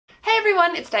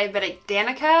everyone, it's Diabetic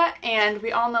Danica, and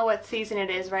we all know what season it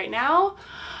is right now.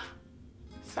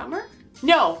 Summer?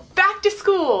 No, back to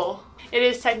school! It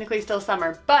is technically still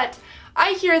summer, but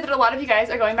I hear that a lot of you guys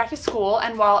are going back to school,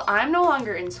 and while I'm no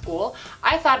longer in school,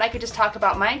 I thought I could just talk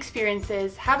about my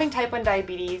experiences having type 1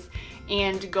 diabetes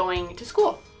and going to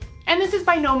school. And this is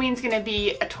by no means going to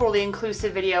be a totally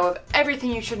inclusive video of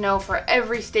everything you should know for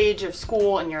every stage of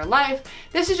school in your life.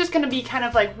 This is just going to be kind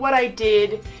of like what I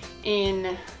did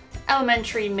in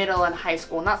elementary, middle, and high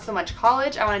school, not so much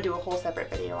college. I want to do a whole separate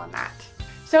video on that.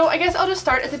 So I guess I'll just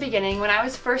start at the beginning. When I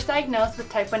was first diagnosed with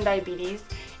type 1 diabetes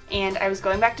and I was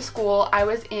going back to school, I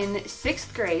was in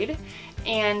 6th grade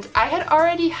and I had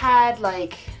already had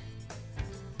like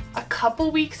a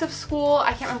couple weeks of school.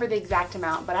 I can't remember the exact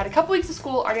amount, but I had a couple weeks of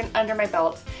school under my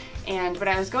belt. And when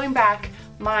I was going back,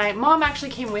 my mom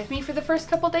actually came with me for the first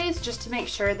couple days just to make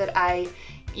sure that I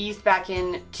eased back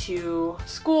into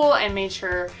school and made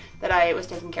sure that I was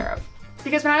taken care of.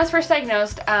 Because when I was first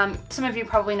diagnosed, some of you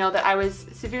probably know that I was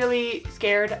severely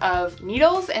scared of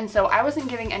needles, and so I wasn't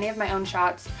getting any of my own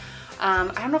shots.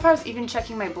 I don't know if I was even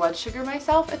checking my blood sugar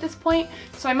myself at this point.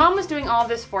 So my mom was doing all of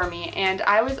this for me, and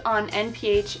I was on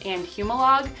NPH and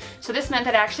Humalog, so this meant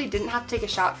that I actually didn't have to take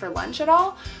a shot for lunch at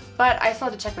all, but I still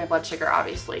had to check my blood sugar,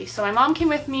 obviously. So my mom came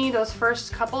with me those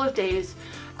first couple of days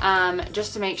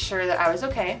just to make sure that I was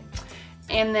okay.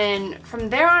 And then from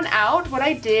there on out, what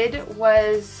I did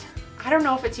was, I don't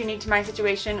know if it's unique to my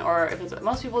situation or if it's what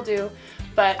most people do,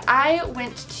 but I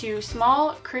went to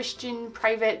small Christian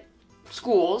private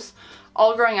schools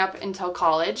all growing up until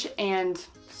college, and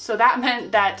so that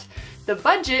meant that the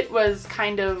budget was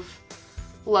kind of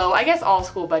low. I guess all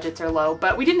school budgets are low,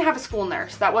 but we didn't have a school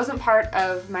nurse. That wasn't part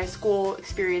of my school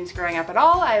experience growing up at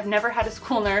all. I have never had a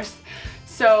school nurse.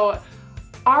 So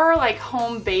our like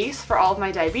home base for all of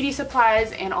my diabetes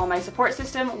supplies and all my support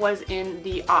system was in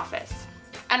the office.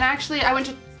 And actually I went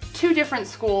to 2 different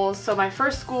schools. So my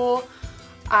first school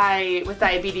with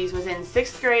diabetes was in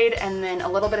 6th grade, and then a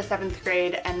little bit of 7th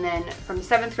grade, and then from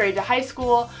 7th grade to high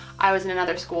school I was in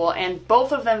another school, and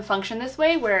both of them function this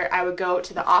way where I would go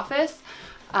to the office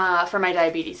for my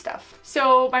diabetes stuff.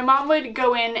 So my mom would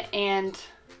go in and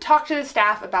talk to the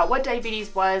staff about what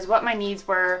diabetes was, what my needs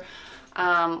were,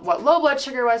 what low blood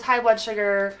sugar was, high blood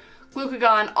sugar,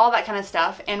 glucagon, all that kind of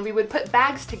stuff, and we would put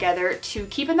bags together to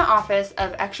keep in the office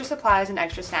of extra supplies and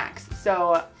extra snacks.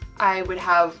 So I would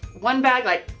have one bag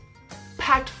like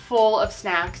packed full of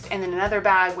snacks, and then another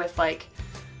bag with like,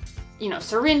 you know,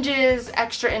 syringes,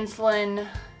 extra insulin,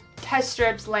 test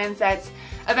strips, lancets.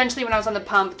 Eventually when I was on the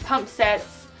pump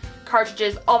sets,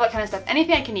 cartridges, all that kind of stuff,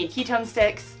 anything I can need, ketone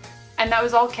sticks, and that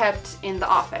was all kept in the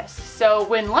office. So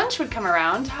when lunch would come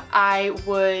around, I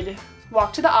would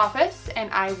walk to the office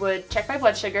and I would check my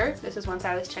blood sugar. This is once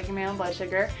I was checking my own blood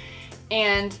sugar.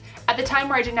 And at the time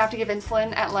where I didn't have to give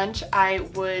insulin at lunch, I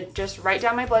would just write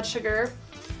down my blood sugar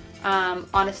on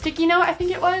a sticky note, I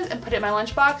think it was, and put it in my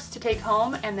lunchbox to take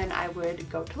home, and then I would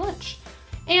go to lunch.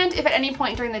 And if at any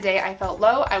point during the day I felt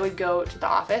low, I would go to the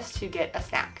office to get a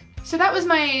snack. So that was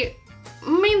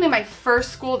mainly my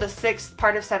first school, the 6th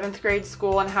part of 7th grade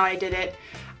school, and how I did it.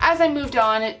 As I moved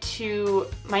on to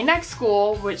my next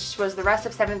school, which was the rest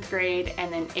of 7th grade,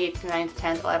 and then 8th, 9th,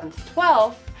 10th, 11th,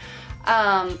 12th,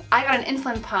 I got an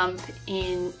insulin pump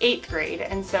in 8th grade,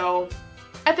 and so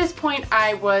at this point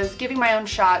I was giving my own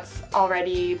shots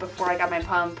already before I got my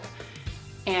pump,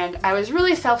 and I was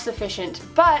really self-sufficient,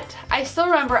 but I still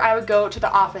remember I would go to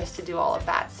the office to do all of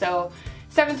that. So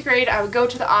 7th grade I would go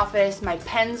to the office, my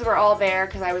pens were all there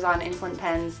because I was on insulin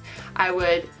pens. I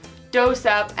would dose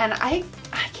up, and I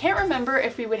can't remember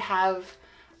if we would have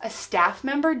a staff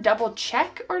member double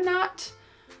check or not.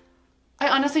 I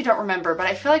honestly don't remember, but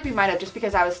I feel like we might have, just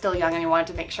because I was still young and we wanted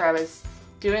to make sure I was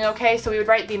doing okay. So we would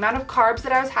write the amount of carbs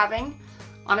that I was having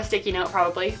on a sticky note,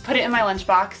 probably, put it in my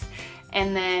lunchbox,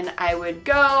 and then I would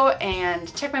go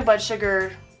and check my blood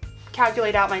sugar,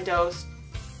 calculate out my dose,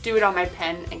 do it on my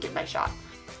pen, and get my shot.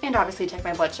 And obviously check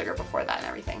my blood sugar before that and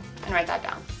everything, and write that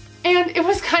down. And it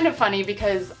was kind of funny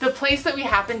because the place that we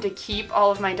happened to keep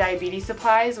all of my diabetes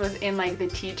supplies was in like the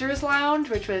teacher's lounge,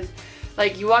 which was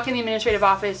like, you walk in the administrative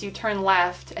office, you turn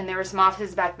left, and there were some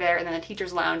offices back there, and then a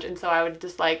teacher's lounge. And so I would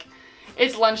just like,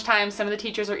 it's lunchtime, some of the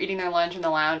teachers are eating their lunch in the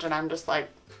lounge, and I'm just like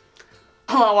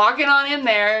walking on in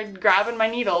there, grabbing my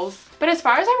needles. But as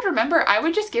far as I would remember, I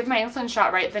would just give my insulin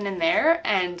shot right then and there,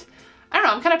 and I don't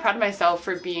know, I'm kind of proud of myself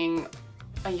for being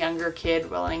a younger kid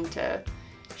willing to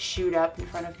shoot up in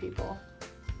front of people.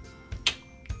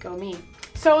 Go me.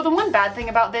 So the one bad thing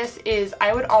about this is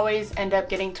I would always end up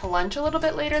getting to lunch a little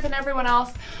bit later than everyone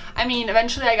else. I mean,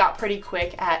 eventually I got pretty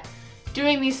quick at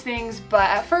doing these things, but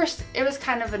at first it was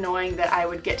kind of annoying that I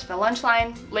would get to the lunch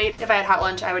line late. If I had hot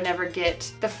lunch, I would never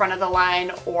get the front of the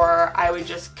line, or I would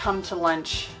just come to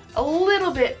lunch a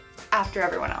little bit after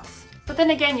everyone else. But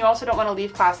then again, you also don't want to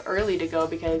leave class early to go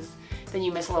because then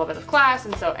you miss a little bit of class,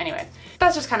 and so anyway,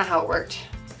 that's just kind of how it worked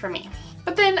for me.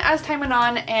 But then as time went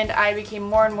on and I became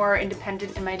more and more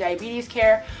independent in my diabetes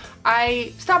care,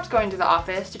 I stopped going to the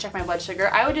office to check my blood sugar.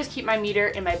 I would just keep my meter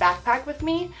in my backpack with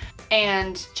me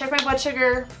and check my blood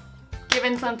sugar, give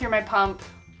insulin through my pump,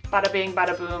 bada bing,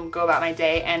 bada boom, go about my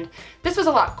day. And this was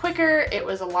a lot quicker, it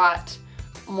was a lot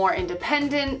more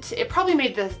independent. It probably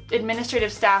made the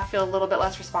administrative staff feel a little bit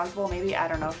less responsible, maybe, I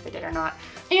don't know if they did or not.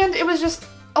 And it was just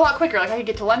a lot quicker, like I could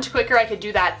get to lunch quicker, I could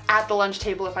do that at the lunch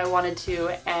table if I wanted to,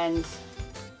 and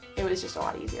it was just a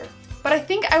lot easier. But I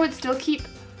think I would still keep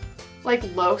like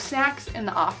low snacks in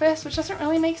the office, which doesn't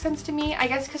really make sense to me. I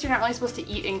guess because you're not really supposed to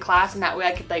eat in class, and that way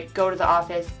I could like go to the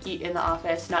office, eat in the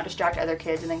office, not distract other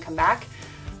kids, and then come back.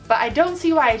 But I don't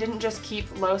see why I didn't just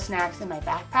keep low snacks in my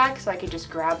backpack so I could just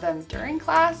grab them during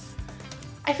class.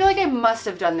 I feel like I must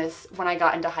have done this when I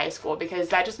got into high school because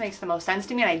that just makes the most sense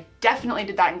to me, and I definitely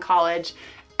did that in college.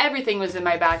 Everything was in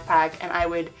my backpack and I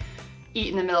would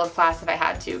eat in the middle of class if I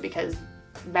had to because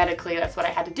medically that's what I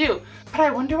had to do. But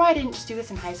I wonder why I didn't just do this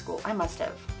in high school. I must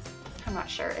have. I'm not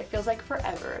sure. It feels like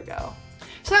forever ago.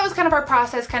 So that was kind of our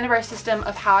process, kind of our system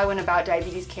of how I went about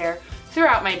diabetes care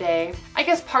throughout my day. I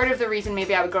guess part of the reason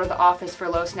maybe I would go to the office for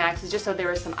low snacks is just so there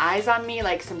were some eyes on me,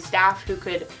 like some staff who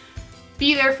could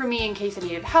be there for me in case I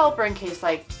needed help, or in case,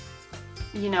 like,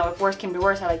 you know, if worse came to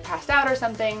worse, I like passed out or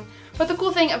something. But the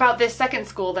cool thing about this second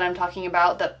school that I'm talking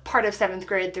about, the part of 7th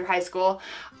grade through high school,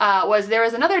 was there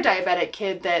was another diabetic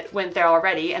kid that went there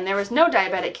already, and there was no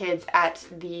diabetic kids at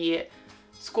the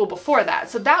school before that.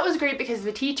 So that was great because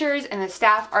the teachers and the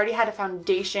staff already had a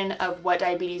foundation of what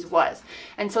diabetes was.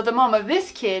 And so the mom of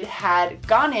this kid had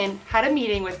gone in, had a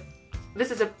meeting with,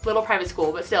 this is a little private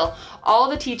school, but still, all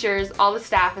the teachers, all the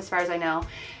staff as far as I know,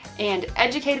 and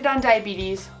educated on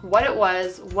diabetes, what it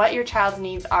was, what your child's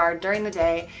needs are during the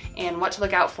day, and what to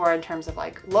look out for in terms of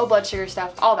like low blood sugar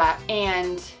stuff, all that,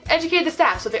 and educated the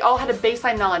staff so they all had a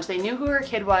baseline knowledge. They knew who her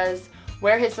kid was,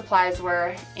 where his supplies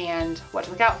were, and what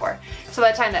to look out for. So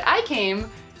by the time that I came,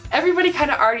 everybody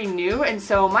kind of already knew, and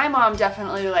so my mom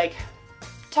definitely like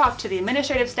talked to the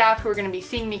administrative staff who were going to be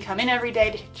seeing me come in every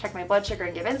day to check my blood sugar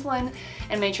and give insulin,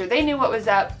 and made sure they knew what was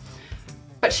up.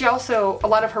 But she also, a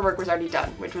lot of her work was already done,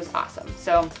 which was awesome.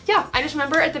 So yeah, I just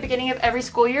remember at the beginning of every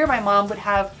school year, my mom would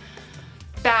have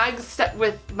bags set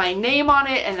with my name on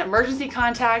it and emergency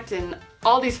contact and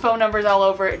all these phone numbers all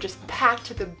over it, just packed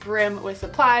to the brim with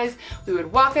supplies. We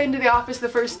would walk into the office the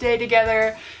first day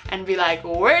together and be like,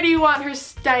 where do you want her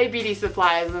diabetes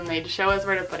supplies? And then they'd show us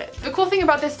where to put it. The cool thing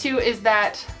about this too is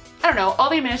that, I don't know,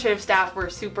 all the administrative staff were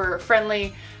super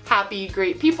friendly, happy,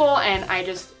 great people, and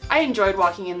I enjoyed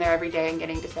walking in there every day and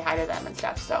getting to say hi to them and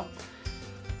stuff, so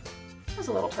it was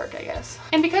a little perk, I guess.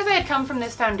 And because I had come from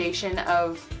this foundation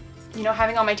of, you know,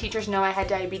 having all my teachers know I had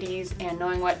diabetes and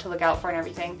knowing what to look out for and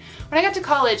everything, when I got to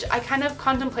college, I kind of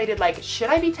contemplated, like, should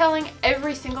I be telling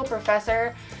every single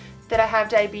professor that I have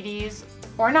diabetes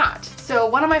or not? So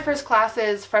one of my first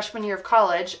classes, freshman year of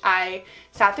college, I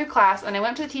sat through class and I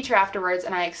went to the teacher afterwards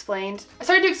and I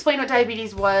started to explain what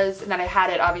diabetes was and that I had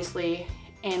it, obviously,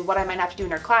 and what I might have to do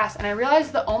in her class, and I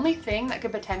realized the only thing that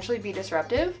could potentially be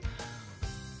disruptive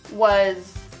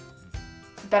was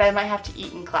that I might have to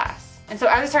eat in class. And so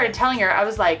as I started telling her, I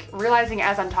was like realizing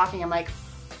as I'm talking, I'm like,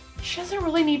 she doesn't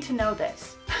really need to know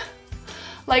this.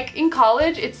 Like in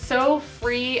college, it's so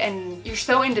free and you're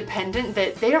so independent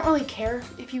that they don't really care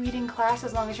if you eat in class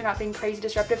as long as you're not being crazy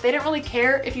disruptive. They don't really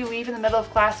care if you leave in the middle of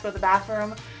class to go to the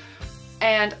bathroom.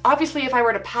 And obviously if I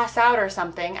were to pass out or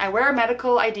something, I wear a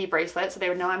medical ID bracelet so they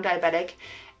would know I'm diabetic,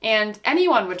 and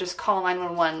anyone would just call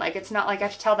 911. Like, it's not like I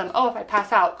have to tell them, oh, if I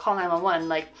pass out, call 911.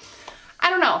 Like,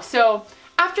 I don't know. So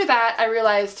after that, I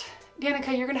realized,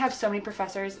 Danica, you're gonna have so many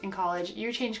professors in college.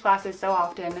 You change classes so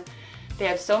often. They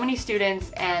have so many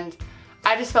students, and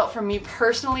I just felt for me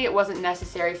personally, it wasn't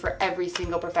necessary for every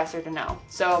single professor to know.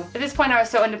 So at this point, I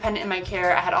was so independent in my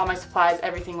care. I had all my supplies,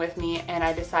 everything with me, and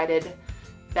I decided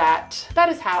that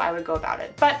is how I would go about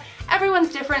it. But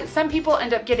everyone's different. Some people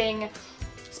end up getting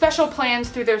special plans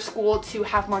through their school to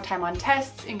have more time on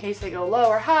tests in case they go low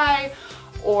or high,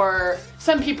 or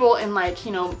some people in, like,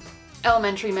 you know,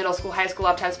 elementary, middle school, high school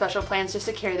have to have special plans just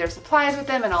to carry their supplies with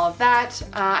them and all of that.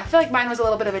 I feel like mine was a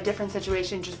little bit of a different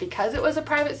situation just because it was a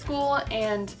private school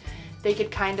and they could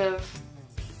kind of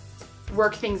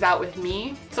work things out with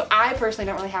me. So I personally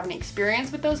don't really have any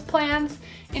experience with those plans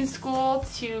in school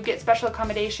to get special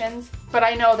accommodations, but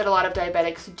I know that a lot of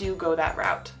diabetics do go that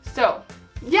route. So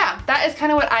yeah, that is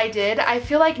kind of what I did. I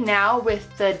feel like now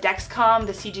with the Dexcom,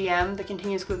 the CGM, the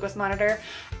continuous glucose monitor,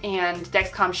 and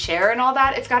Dexcom Share and all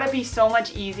that, it's gotta be so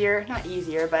much easier, not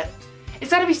easier, but it's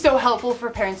gotta be so helpful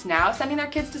for parents now sending their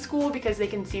kids to school because they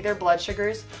can see their blood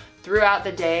sugars throughout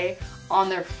the day on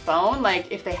their phone,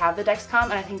 like if they have the Dexcom,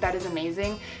 and I think that is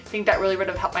amazing. I think that really would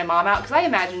have helped my mom out because I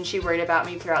imagine she worried about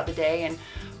me throughout the day and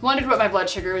wondered what my blood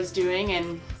sugar was doing,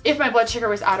 and if my blood sugar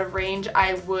was out of range,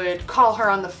 I would call her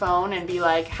on the phone and be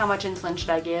like, how much insulin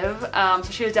should I give?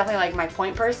 So she was definitely like my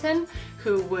point person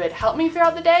who would help me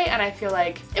throughout the day, and I feel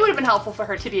like it would have been helpful for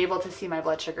her to be able to see my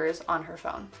blood sugars on her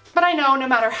phone. But I know no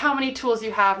matter how many tools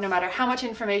you have, no matter how much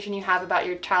information you have about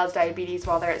your child's diabetes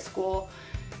while they're at school,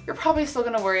 you're probably still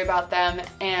gonna worry about them,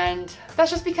 and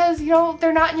that's just because, you know,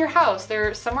 they're not in your house.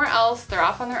 They're somewhere else, they're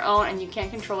off on their own, and you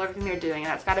can't control everything they're doing, and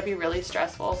that's gotta be really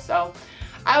stressful. So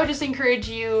I would just encourage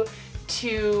you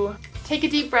to take a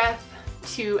deep breath,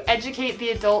 to educate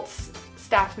the adults,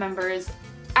 staff members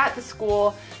at the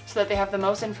school so that they have the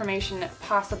most information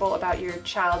possible about your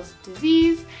child's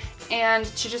disease, and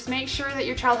to just make sure that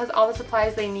your child has all the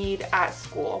supplies they need at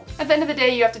school. At the end of the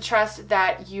day, you have to trust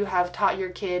that you have taught your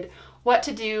kid what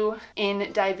to do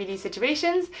in diabetes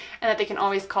situations and that they can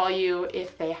always call you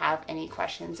if they have any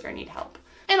questions or need help.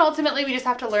 And ultimately, we just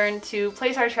have to learn to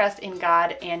place our trust in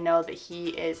God and know that He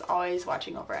is always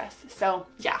watching over us. So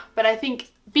yeah, but I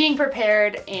think being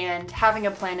prepared and having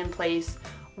a plan in place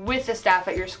with the staff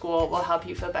at your school will help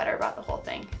you feel better about the whole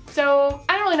thing. So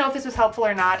I don't really know if this was helpful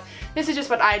or not. This is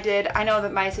just what I did. I know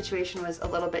that my situation was a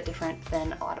little bit different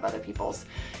than a lot of other people's.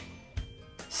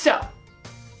 So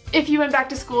if you went back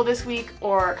to school this week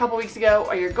or a couple weeks ago,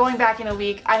 or you're going back in a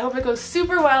week, I hope it goes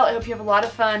super well. I hope you have a lot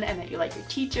of fun and that you like your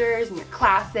teachers and your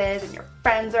classes and your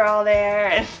friends are all there.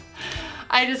 And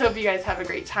I just hope you guys have a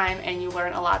great time and you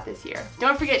learn a lot this year.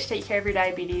 Don't forget to take care of your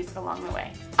diabetes along the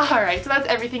way. Alright, so that's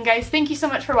everything, guys. Thank you so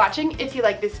much for watching. If you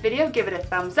like this video, give it a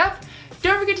thumbs up.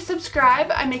 Don't forget to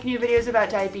subscribe. I make new videos about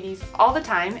diabetes all the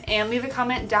time, and leave a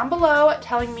comment down below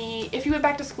telling me if you went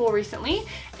back to school recently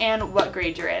and what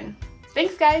grade you're in.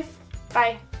 Thanks, guys.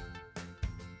 Bye.